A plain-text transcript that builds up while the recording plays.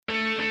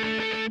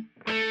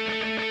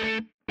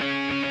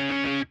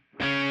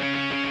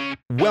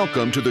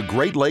Welcome to the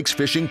Great Lakes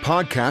Fishing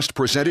Podcast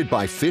presented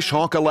by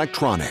Fishhawk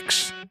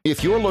Electronics.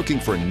 If you're looking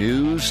for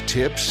news,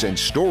 tips, and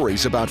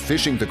stories about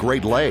fishing the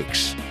Great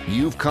Lakes,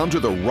 you've come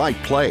to the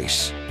right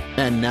place.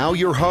 And now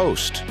your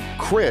host,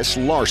 Chris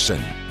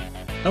Larson.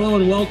 Hello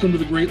and welcome to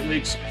the Great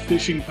Lakes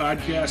Fishing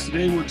Podcast.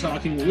 Today we're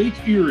talking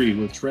Lake Erie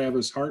with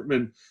Travis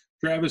Hartman.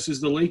 Travis is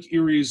the Lake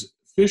Erie's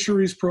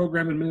Fisheries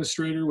Program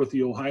Administrator with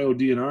the Ohio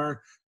DNR.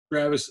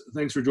 Travis,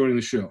 thanks for joining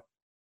the show.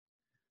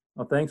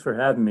 Well, thanks for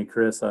having me,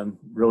 Chris. I'm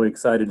really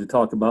excited to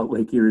talk about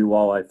Lake Erie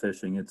walleye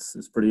fishing.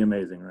 It's pretty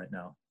amazing right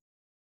now.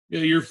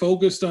 Yeah, you're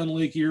focused on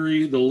Lake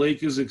Erie. The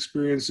lake is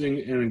experiencing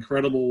an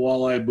incredible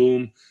walleye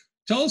boom.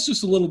 Tell us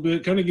just a little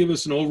bit, kind of give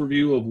us an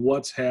overview of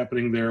what's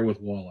happening there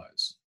with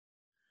walleyes.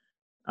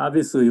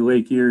 Obviously,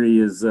 Lake Erie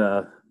has,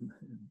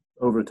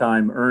 over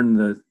time, earned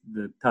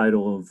the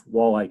title of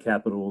walleye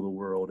capital of the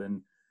world.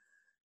 And,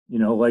 you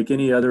know, like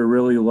any other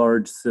really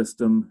large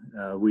system,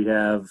 we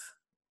have,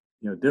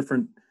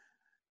 different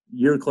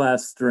year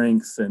class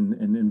strengths and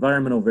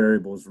environmental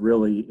variables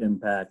really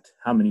impact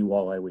how many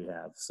walleye we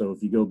have. So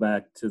if you go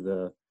back to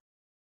the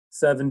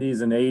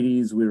 70s and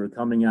 80s, we were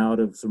coming out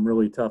of some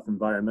really tough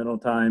environmental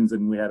times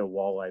and we had a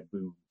walleye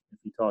boom. If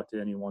you talk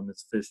to anyone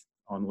that's fished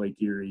on Lake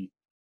Erie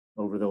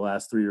over the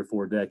last 3 or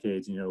 4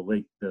 decades,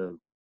 the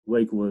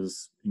lake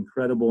was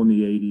incredible in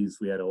the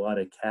 80s. We had a lot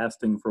of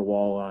casting for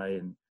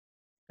walleye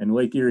and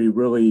Lake Erie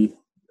really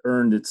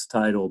earned its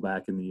title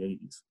back in the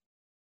 80s.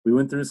 We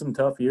went through some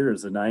tough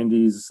years. The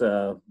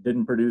 90s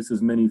didn't produce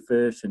as many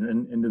fish,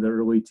 and into the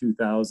early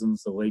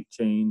 2000s, the lake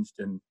changed,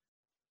 and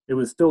it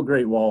was still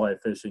great walleye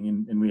fishing,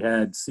 and we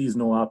had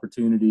seasonal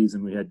opportunities,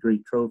 and we had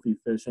great trophy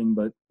fishing,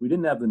 but we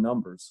didn't have the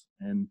numbers.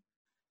 And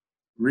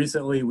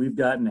recently, we've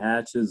gotten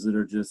hatches that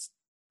are just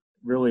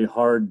really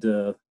hard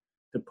to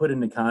put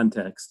into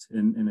context,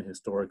 in a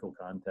historical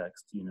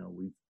context.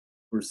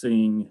 We're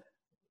seeing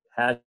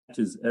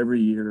hatches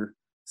every year.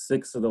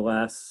 6 of the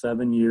last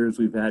 7 years,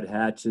 we've had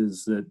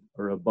hatches that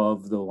are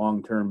above the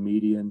long-term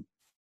median.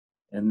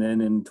 And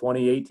then in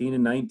 2018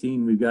 and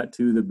 19, we've got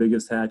 2 of the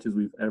biggest hatches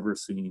we've ever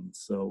seen.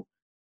 So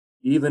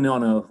even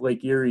on a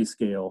Lake Erie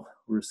scale,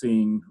 we're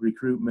seeing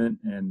recruitment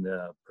and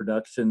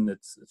production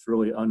that's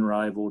really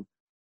unrivaled.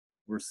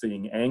 We're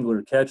seeing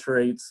angler catch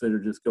rates that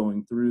are just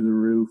going through the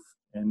roof.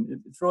 And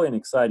it's really an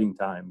exciting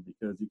time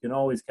because you can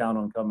always count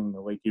on coming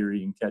to Lake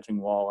Erie and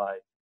catching walleye.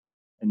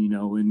 And,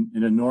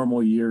 in a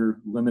normal year,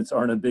 limits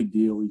aren't a big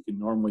deal. You can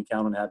normally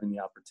count on having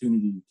the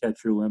opportunity to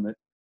catch your limit.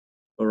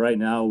 But right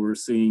now we're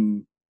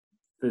seeing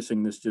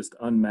fishing that's just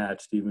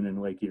unmatched even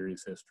in Lake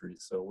Erie's history.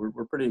 So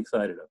we're pretty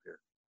excited up here.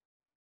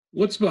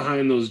 What's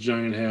behind those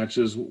giant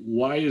hatches?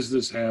 Why is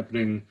this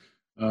happening?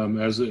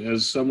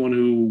 As someone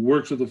who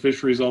works with the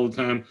fisheries all the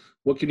time,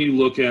 what can you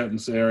look at and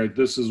say, all right,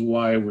 this is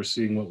why we're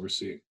seeing what we're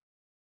seeing?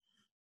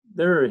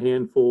 There are a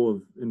handful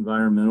of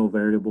environmental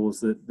variables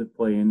that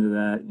play into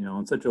that.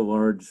 On such a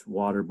large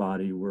water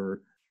body, we're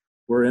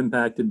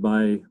impacted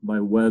by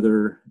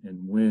weather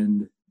and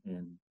wind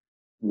and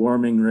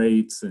warming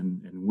rates and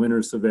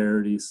winter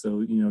severity. So,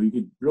 you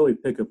could really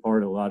pick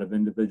apart a lot of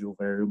individual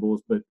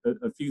variables, but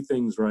a few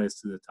things rise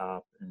to the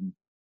top. And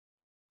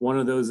one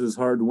of those is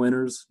hard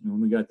winters.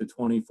 When we got the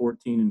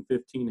 2014 and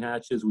 15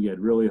 hatches, we had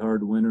really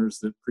hard winters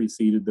that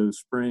preceded those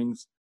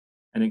springs.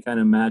 And it kind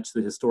of matched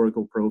the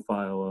historical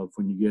profile of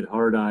when you get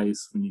hard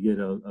ice, when you get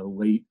a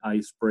late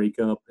ice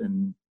breakup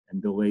and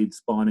delayed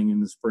spawning in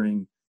the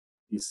spring,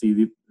 you see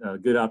the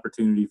good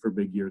opportunity for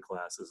big year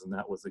classes. And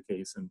that was the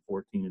case in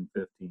 14 and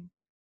 15.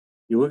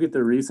 You look at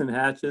the recent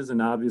hatches, and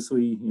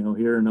obviously,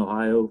 here in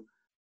Ohio,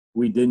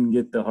 we didn't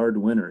get the hard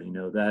winter.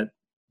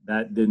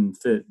 That didn't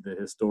fit the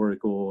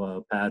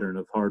historical pattern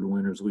of hard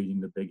winters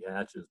leading to big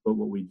hatches. But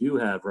what we do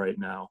have right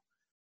now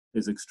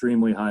is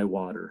extremely high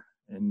water.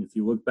 And if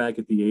you look back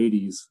at the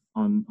 80s,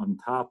 on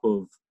top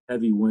of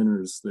heavy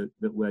winters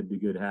that led to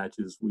good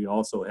hatches, we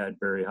also had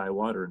very high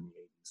water in the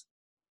 80s.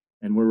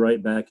 And we're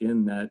right back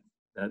in that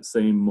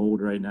same mold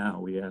right now.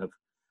 We have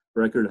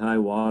record high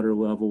water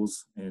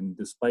levels, and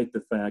despite the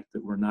fact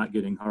that we're not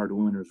getting hard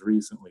winters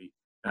recently,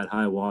 that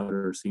high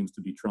water seems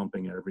to be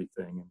trumping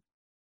everything. And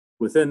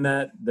within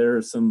that, there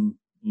are some,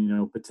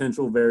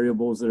 potential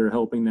variables that are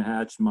helping the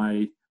hatch.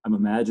 I'm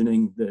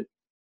imagining that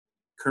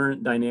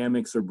current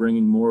dynamics are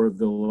bringing more of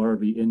the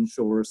larvae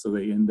inshore, so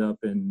they end up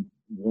in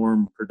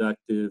warm,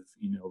 productive,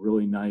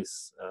 really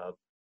nice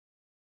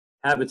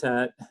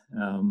habitat,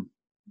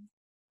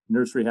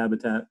 nursery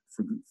habitat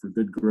for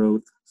good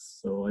growth.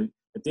 So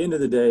at the end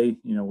of the day,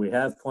 we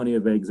have plenty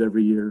of eggs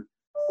every year.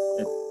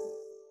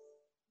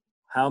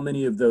 How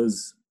many of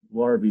those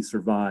larvae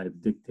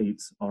survive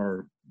dictates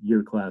our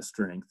year class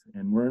strength.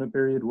 And we're in a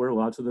period where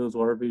lots of those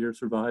larvae are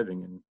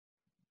surviving, and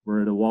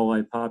we're at a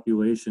walleye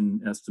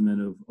population estimate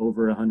of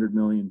over 100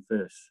 million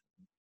fish.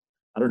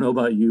 I don't know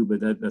about you, but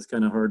that's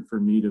kind of hard for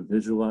me to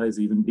visualize,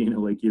 even being a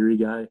Lake Erie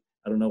guy.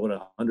 I don't know what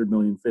 100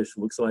 million fish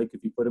looks like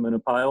if you put them in a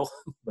pile,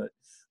 but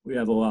we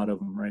have a lot of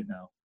them right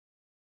now.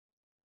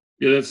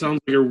 Yeah, that sounds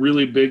like a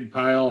really big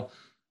pile.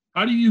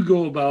 How do you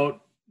go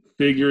about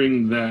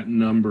figuring that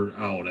number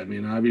out? I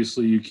mean,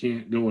 obviously you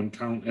can't go and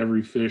count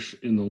every fish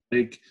in the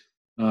lake.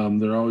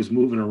 They're always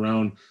moving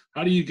around.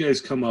 How do you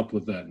guys come up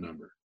with that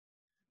number?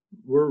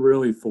 We're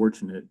really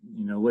fortunate.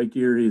 Lake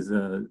Erie is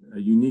a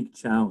unique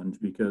challenge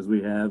because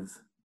we have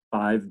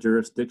 5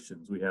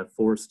 jurisdictions. We have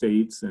 4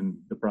 states and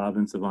the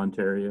province of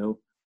Ontario.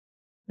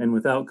 And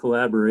without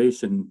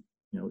collaboration,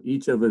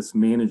 each of us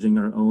managing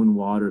our own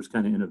waters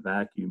kind of in a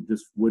vacuum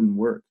just wouldn't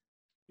work.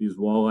 These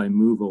walleye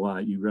move a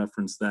lot. You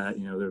referenced that,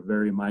 they're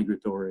very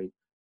migratory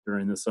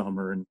during the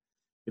summer. And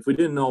if we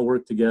didn't all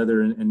work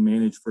together and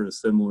manage for a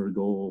similar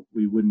goal,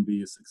 we wouldn't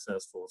be as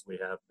successful as we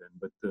have been.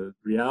 But the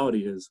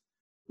reality is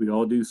we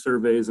all do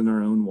surveys in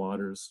our own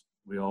waters.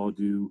 We all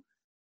do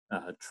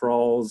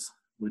trawls,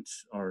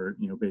 which are,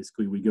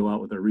 basically we go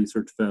out with our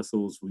research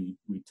vessels. We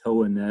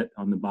tow a net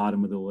on the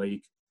bottom of the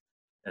lake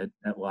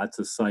at lots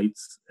of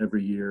sites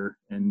every year.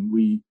 And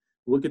we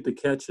look at the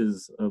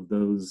catches of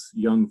those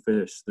young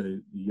fish,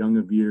 the young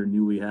of year,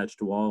 newly hatched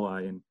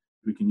walleye, and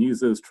we can use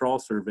those trawl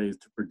surveys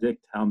to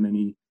predict how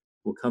many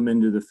will come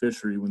into the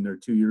fishery when they're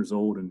 2 years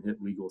old and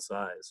hit legal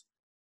size.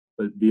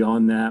 But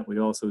beyond that, we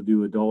also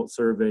do adult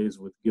surveys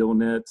with gill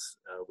nets.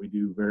 We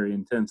do very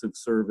intensive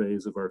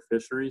surveys of our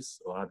fisheries.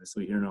 So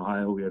obviously here in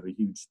Ohio, we have a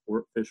huge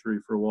sport fishery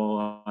for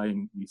walleye,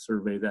 and we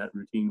survey that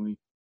routinely.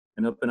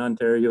 And up in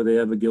Ontario, they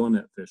have a gill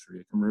net fishery,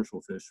 a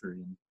commercial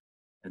fishery,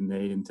 and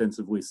they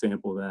intensively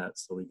sample that.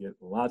 So we get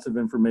lots of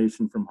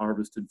information from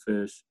harvested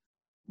fish.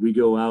 We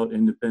go out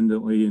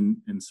independently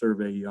and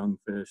survey young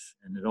fish,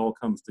 and it all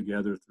comes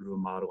together through a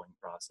modeling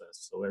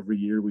process. So every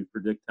year we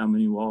predict how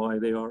many walleye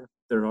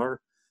there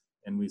are,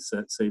 and we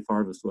set safe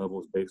harvest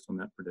levels based on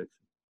that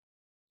prediction.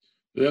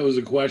 That was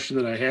a question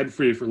that I had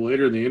for you for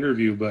later in the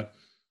interview, but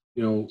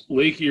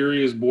Lake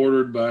Erie is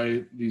bordered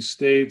by the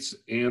states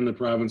and the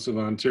province of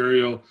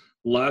Ontario.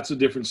 Lots of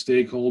different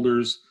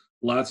stakeholders,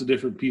 lots of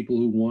different people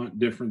who want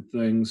different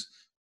things.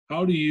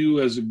 How do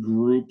you as a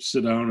group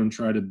sit down and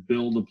try to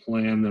build a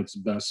plan that's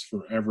best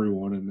for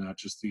everyone and not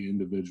just the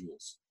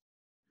individuals?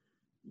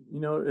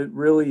 It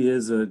really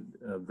is a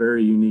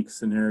very unique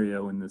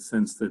scenario in the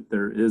sense that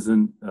there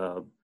isn't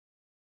a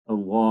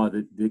law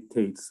that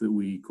dictates that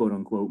we, quote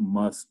unquote,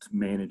 must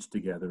manage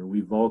together.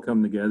 We've all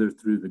come together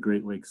through the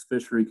Great Lakes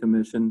Fishery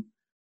Commission.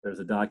 There's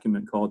a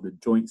document called the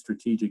Joint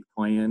Strategic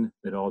Plan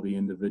that all the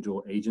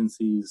individual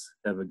agencies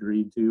have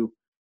agreed to.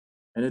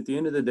 And at the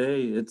end of the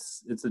day,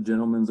 it's a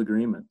gentleman's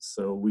agreement.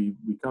 So we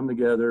come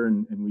together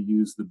and we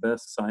use the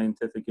best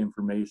scientific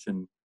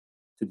information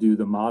to do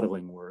the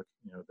modeling work.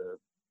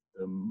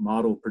 The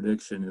model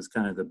prediction is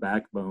kind of the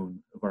backbone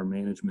of our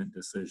management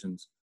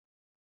decisions.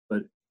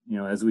 But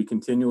as we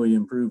continually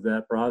improve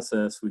that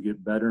process, we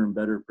get better and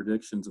better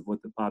predictions of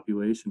what the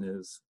population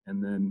is.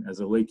 And then as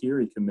a Lake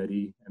Erie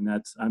committee,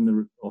 and I'm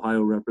the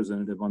Ohio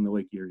representative on the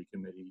Lake Erie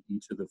committee,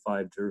 each of the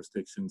 5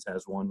 jurisdictions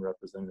has one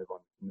representative on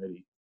the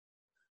committee.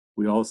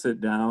 We all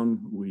sit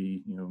down,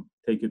 we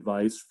take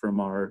advice from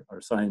our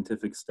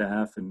scientific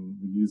staff, and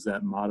we use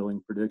that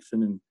modeling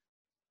prediction, and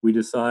we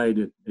decide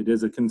it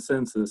is a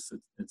consensus.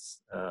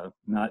 It's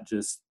not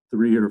just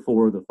 3 or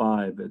 4 of the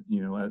 5, but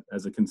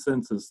as a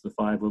consensus, the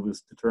 5 of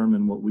us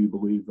determine what we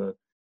believe a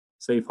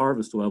safe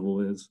harvest level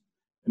is,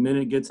 and then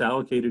it gets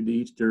allocated to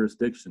each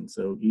jurisdiction.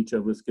 So each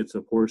of us gets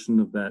a portion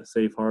of that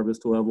safe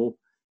harvest level,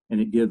 and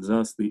it gives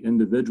us the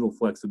individual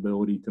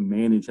flexibility to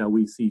manage how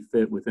we see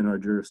fit within our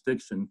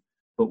jurisdiction,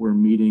 but we're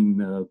meeting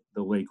the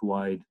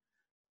lake-wide,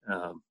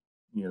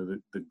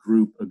 the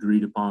group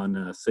agreed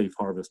upon safe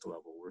harvest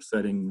level. We're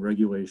setting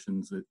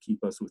regulations that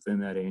keep us within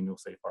that annual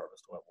safe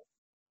harvest level.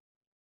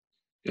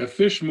 Yeah,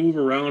 fish move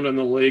around on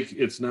the lake.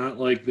 It's not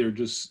like they're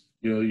just,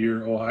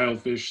 your Ohio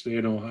fish stay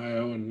in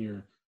Ohio and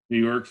your New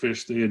York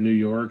fish stay in New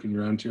York and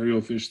your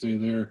Ontario fish stay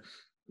there.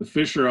 The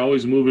fish are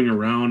always moving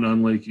around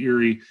on Lake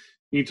Erie. Can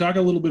you talk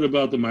a little bit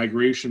about the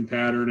migration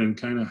pattern and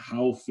kind of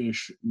how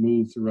fish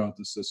move throughout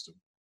the system?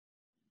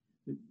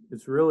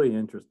 It's really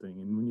interesting.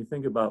 And when you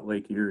think about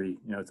Lake Erie,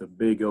 it's a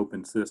big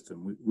open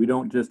system. We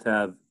don't just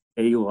have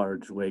a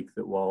large lake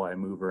that walleye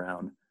move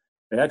around.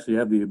 They actually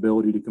have the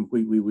ability to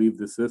completely leave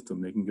the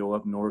system. They can go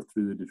up north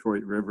through the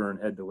Detroit River and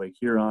head to Lake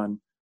Huron.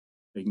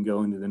 They can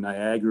go into the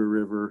Niagara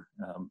River.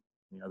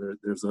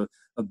 There's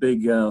a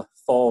big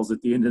falls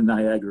at the end of the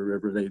Niagara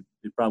River. They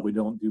probably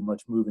don't do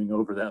much moving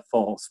over that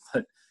falls,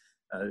 but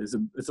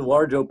it's a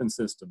large open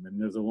system, and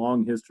there's a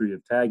long history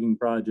of tagging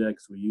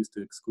projects. We used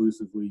to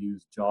exclusively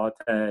use jaw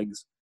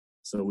tags.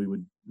 So we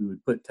would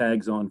put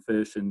tags on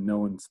fish in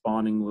known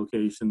spawning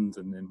locations,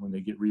 and then when they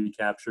get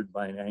recaptured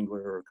by an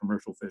angler or a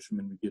commercial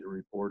fisherman, we get a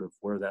report of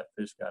where that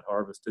fish got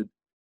harvested.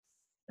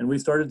 And we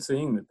started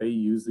seeing that they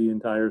use the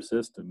entire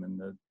system. And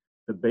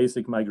the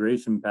basic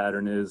migration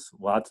pattern is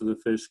lots of the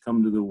fish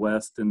come to the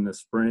west in the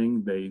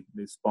spring. They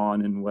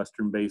spawn in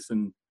Western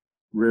Basin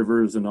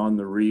rivers and on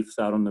the reefs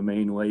out on the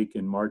main lake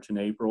in March and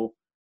April.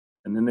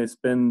 And then they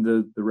spend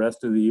the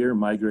rest of the year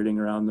migrating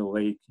around the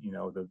lake.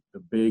 The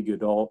big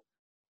adult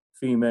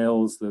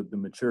females, the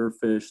mature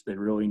fish, they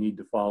really need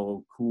to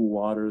follow cool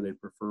water. They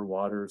prefer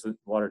water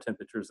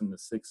temperatures in the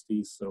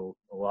 60s, so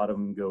a lot of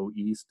them go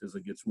east as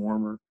it gets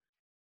warmer.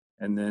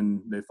 and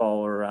then they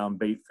follow around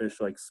bait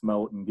fish like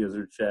smelt and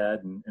gizzard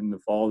shad. And in the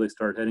fall, they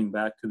start heading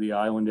back to the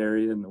island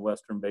area in the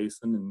Western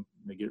Basin, and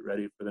they get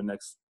ready for the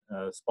next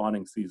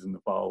spawning season the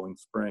following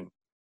spring.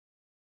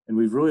 And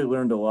we've really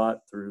learned a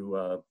lot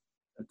through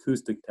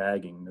acoustic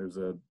tagging. There's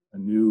a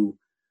new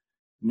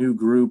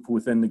group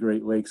within the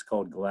Great Lakes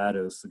called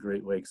GLATOS, the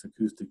Great Lakes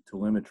Acoustic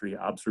Telemetry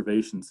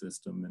Observation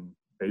System. And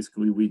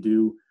basically we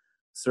do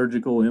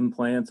surgical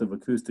implants of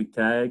acoustic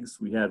tags.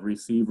 We have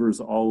receivers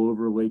all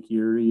over Lake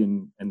Erie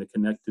and the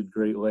connected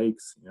Great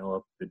Lakes,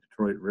 up the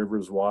Detroit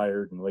River's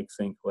wired, and Lake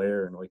St.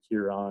 Clair and Lake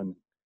Huron.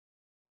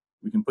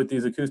 We can put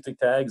these acoustic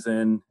tags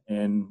in,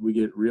 and we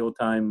get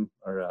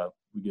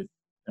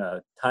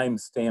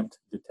time-stamped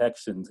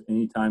detections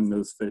anytime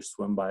those fish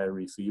swim by a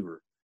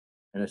receiver.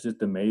 And it's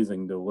just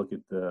amazing to look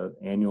at the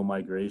annual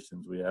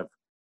migrations. We have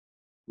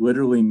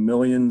literally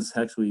millions,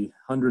 actually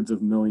hundreds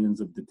of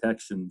millions of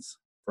detections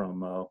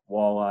from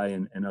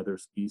walleye and other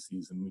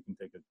species, and we can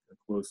take a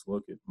close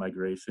look at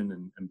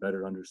migration and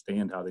better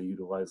understand how they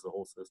utilize the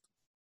whole system.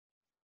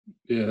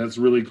 Yeah, that's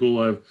really cool.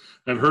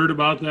 I've heard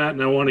about that,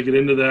 and I want to get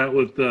into that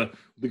with a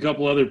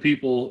couple other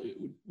people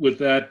with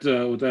that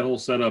whole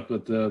setup.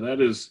 But that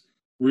is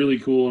really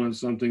cool, and it's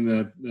something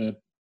that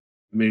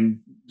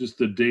just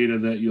the data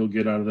that you'll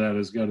get out of that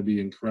has got to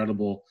be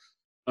incredible.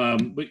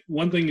 But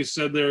one thing you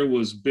said there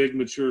was big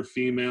mature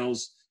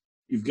females.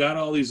 You've got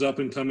all these up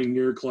and coming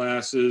year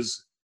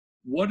classes.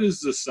 What is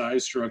the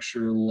size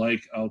structure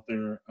like out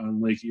there on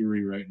Lake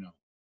Erie right now?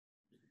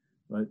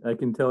 But I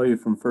can tell you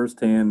from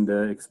firsthand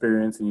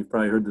experience, and you've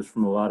probably heard this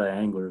from a lot of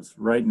anglers.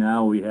 Right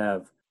now, we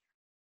have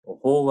a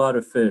whole lot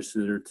of fish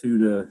that are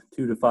 2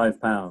 to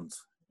 5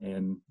 pounds,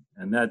 and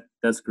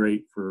that's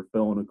great for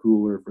filling a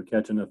cooler, for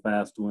catching a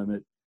fast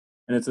limit,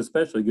 and it's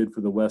especially good for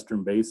the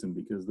Western Basin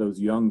because those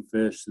young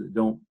fish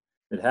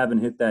that haven't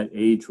hit that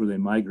age where they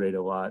migrate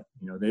a lot,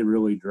 they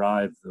really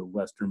drive the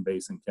Western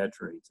Basin catch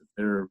rates.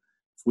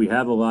 If we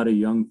have a lot of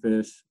young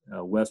fish,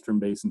 Western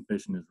Basin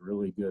fishing is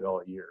really good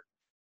all year.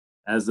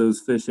 As those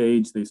fish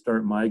age, they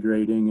start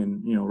migrating,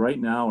 and right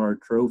now our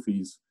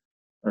trophies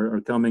are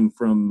coming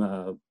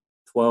from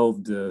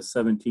 12 to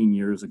 17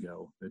 years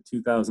ago. The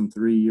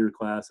 2003 year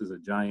class is a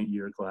giant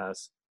year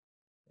class,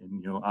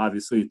 and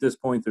obviously at this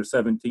point they're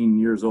 17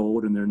 years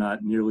old and they're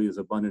not nearly as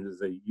abundant as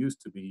they used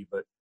to be,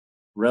 but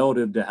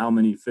relative to how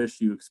many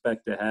fish you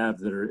expect to have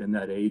that are in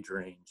that age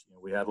range,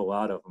 we have a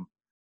lot of them.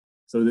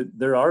 So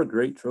there are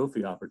great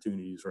trophy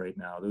opportunities right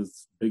now.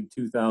 Those big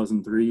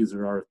 2003s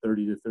are our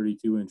 30 to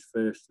 32 inch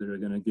fish that are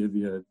going to give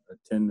you a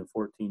 10 to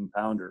 14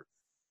 pounder.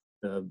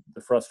 The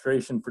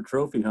frustration for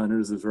trophy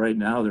hunters is right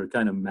now they're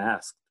kind of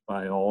masked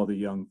by all the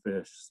young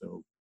fish.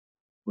 So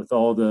with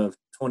all the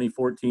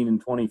 2014 and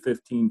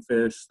 2015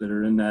 fish that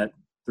are in that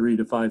 3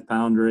 to 5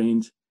 pound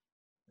range,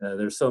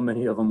 there's so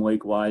many of them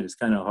lake wide. It's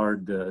kind of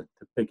hard to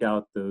pick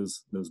out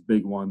those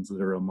big ones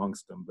that are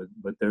amongst them,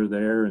 but they're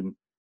there. And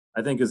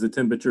I think as the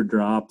temperature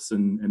drops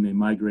and they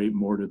migrate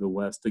more to the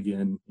west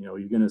again, you're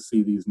going to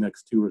see these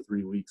next 2 or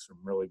 3 weeks some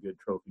really good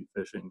trophy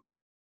fishing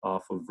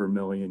off of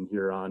Vermilion,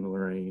 Huron,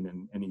 Lorraine,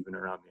 and even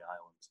around the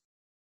islands.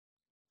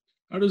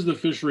 How does the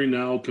fishery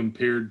now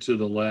compare to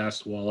the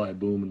last walleye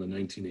boom in the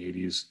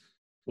 1980s?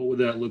 What would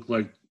that look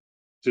like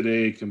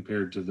today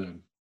compared to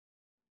then?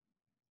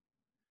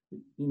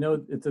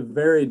 It's a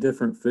very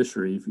different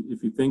fishery.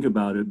 If you think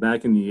about it,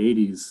 back in the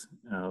 80s,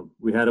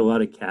 we had a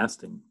lot of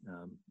casting.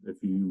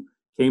 If you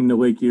came to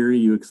Lake Erie,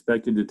 you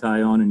expected to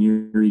tie on an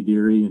Erie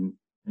Geary and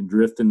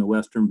drift in the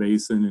Western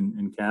Basin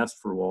and cast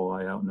for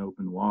walleye out in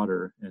open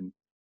water. And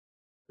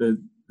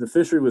the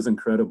fishery was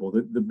incredible.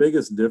 The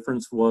biggest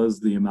difference was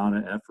the amount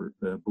of effort.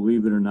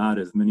 Believe it or not,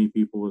 as many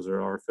people as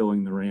there are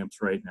filling the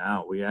ramps right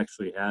now, we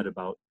actually had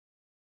about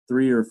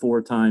 3 or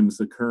 4 times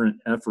the current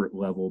effort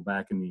level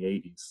back in the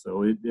 80s.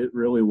 So it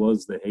really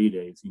was the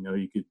heydays.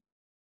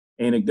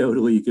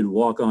 Anecdotally, you could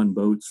walk on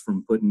boats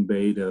from Put-in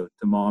Bay to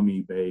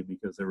Maumee Bay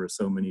because there were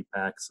so many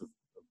packs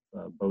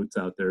of boats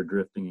out there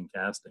drifting and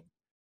casting.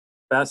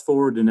 Fast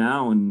forward to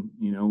now, and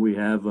we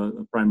have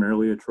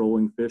primarily a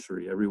trolling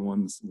fishery.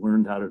 Everyone's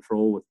learned how to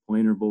troll with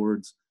planer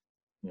boards.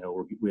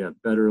 We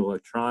have better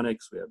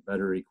electronics, we have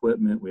better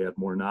equipment, we have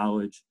more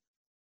knowledge.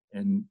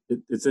 And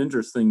it's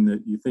interesting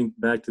that you think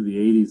back to the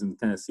 80s and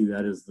kind of see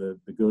that as the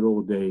good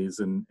old days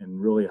and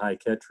really high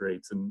catch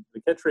rates. And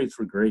the catch rates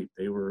were great.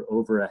 They were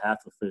over a half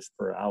a fish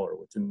per hour,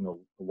 which in the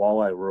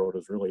walleye world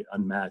is really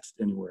unmatched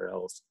anywhere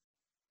else.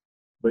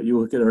 But you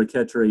look at our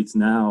catch rates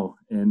now,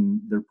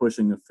 and they're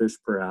pushing a fish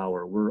per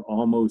hour. We're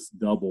almost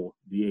double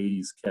the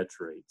 80s catch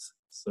rates.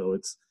 So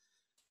it's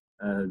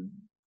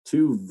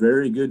 2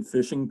 very good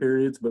fishing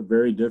periods, but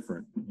very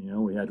different.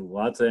 We had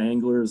lots of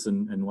anglers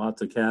and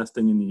lots of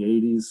casting in the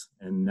 80s,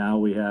 and now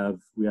we have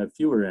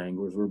fewer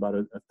anglers. We're about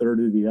a third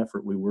of the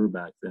effort we were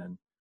back then,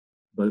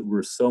 but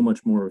we're so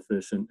much more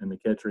efficient, and the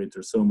catch rates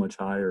are so much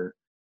higher.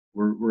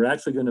 We're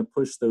actually going to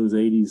push those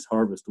 80s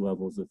harvest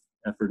levels if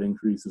effort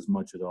increases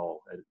much at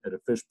all. At a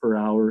fish per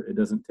hour, it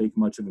doesn't take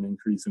much of an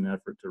increase in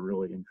effort to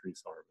really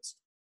increase harvest.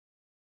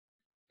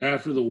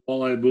 After the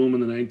walleye boom in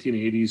the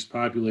 1980s,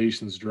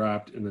 populations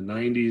dropped in the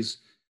 90s.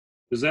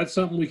 Is that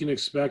something we can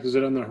expect? Is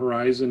it on the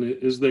horizon?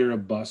 Is there a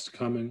bust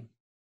coming?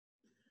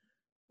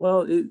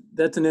 Well,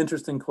 that's an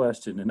interesting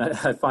question. And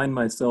I find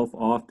myself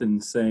often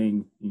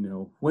saying,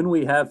 when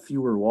we have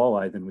fewer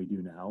walleye than we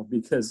do now,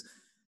 because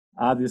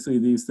obviously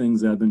these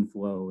things ebb and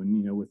flow.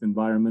 And, with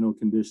environmental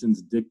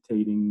conditions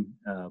dictating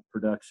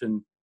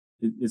production,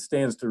 it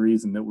stands to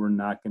reason that we're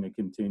not going to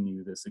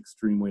continue this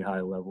extremely high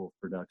level of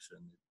production.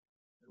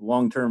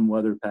 Long-term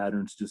weather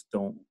patterns just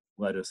don't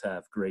let us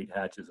have great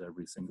hatches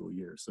every single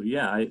year. So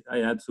yeah, I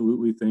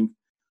absolutely think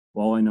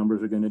walleye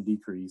numbers are going to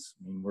decrease.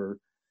 I mean,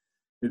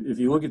 if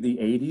you look at the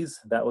 80s,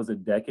 that was a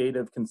decade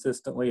of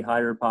consistently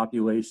higher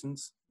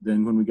populations.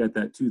 Then when we got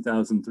that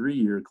 2003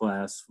 year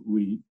class,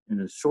 in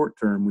a short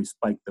term, we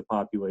spiked the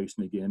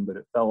population again, but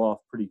it fell off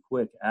pretty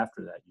quick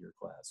after that year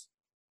class.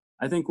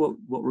 I think what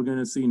we're going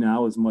to see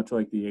now is much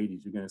like the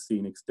 80s. You're going to see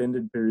an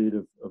extended period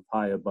of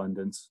high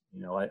abundance.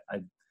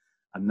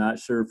 I'm not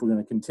sure if we're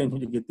going to continue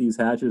to get these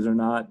hatches or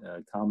not.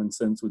 Common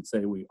sense would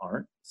say we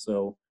aren't.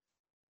 So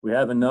we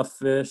have enough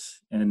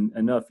fish and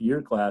enough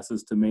year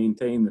classes to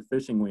maintain the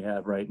fishing we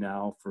have right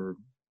now for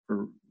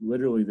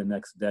literally the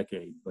next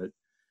decade. But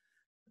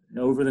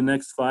over the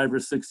next 5 or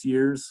 6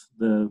 years,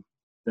 the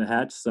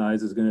hatch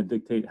size is going to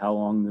dictate how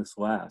long this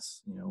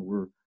lasts.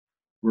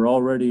 We're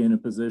already in a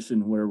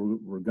position where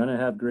we're going to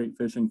have great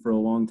fishing for a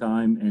long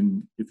time.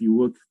 And if you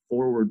look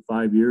forward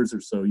 5 years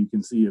or so, you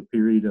can see a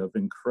period of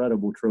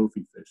incredible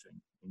trophy fishing.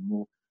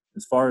 And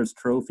as far as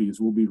trophies,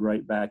 we'll be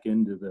right back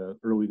into the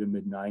early to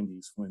mid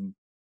 90s when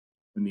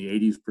the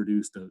 80s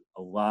produced a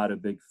lot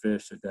of big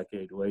fish a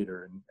decade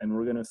later. And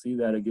we're going to see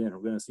that again.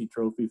 We're going to see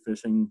trophy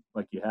fishing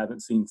like you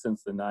haven't seen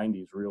since the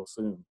 90s real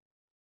soon.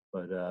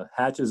 But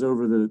hatches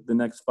over the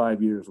next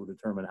 5 years will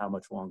determine how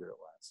much longer it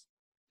lasts.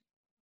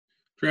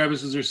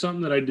 Travis, is there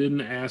something that I didn't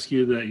ask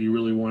you that you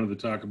really wanted to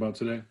talk about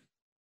today?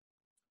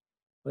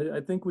 I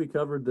think we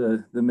covered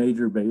the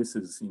major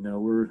bases.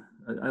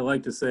 I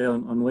like to say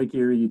on Lake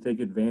Erie, you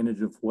take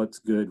advantage of what's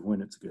good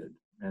when it's good.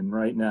 And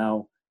right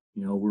now,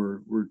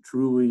 we're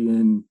truly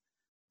in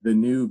the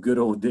new good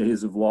old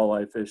days of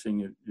walleye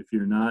fishing. If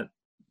you're not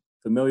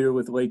familiar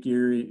with Lake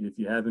Erie, if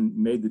you haven't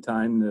made the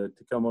time to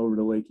come over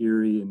to Lake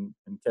Erie and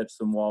catch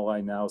some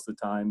walleye, now's the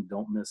time.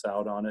 Don't miss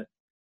out on it.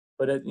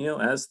 But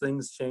as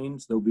things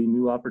change, there'll be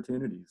new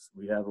opportunities.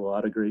 We have a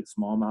lot of great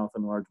smallmouth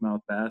and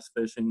largemouth bass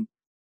fishing.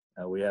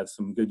 We have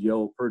some good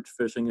yellow perch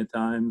fishing at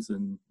times.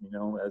 And,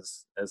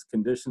 as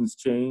conditions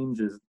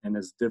change and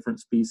as different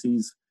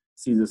species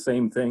see the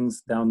same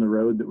things down the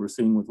road that we're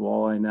seeing with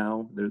walleye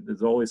now,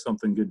 there's always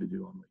something good to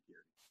do on Lake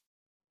Erie.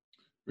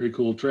 Very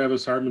cool.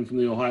 Travis Hartman from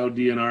the Ohio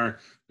DNR.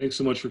 Thanks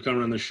so much for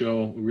coming on the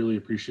show. We really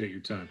appreciate your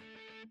time.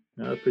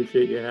 I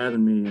appreciate you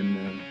having me,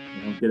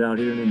 and get out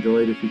here and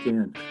enjoy it if you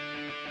can.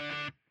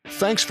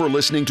 Thanks for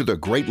listening to the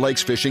Great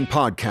Lakes Fishing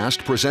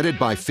Podcast presented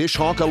by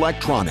Fishhawk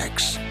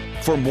Electronics.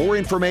 For more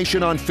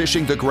information on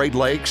fishing the Great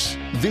Lakes,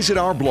 visit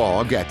our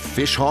blog at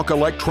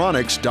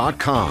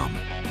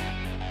fishhawkelectronics.com.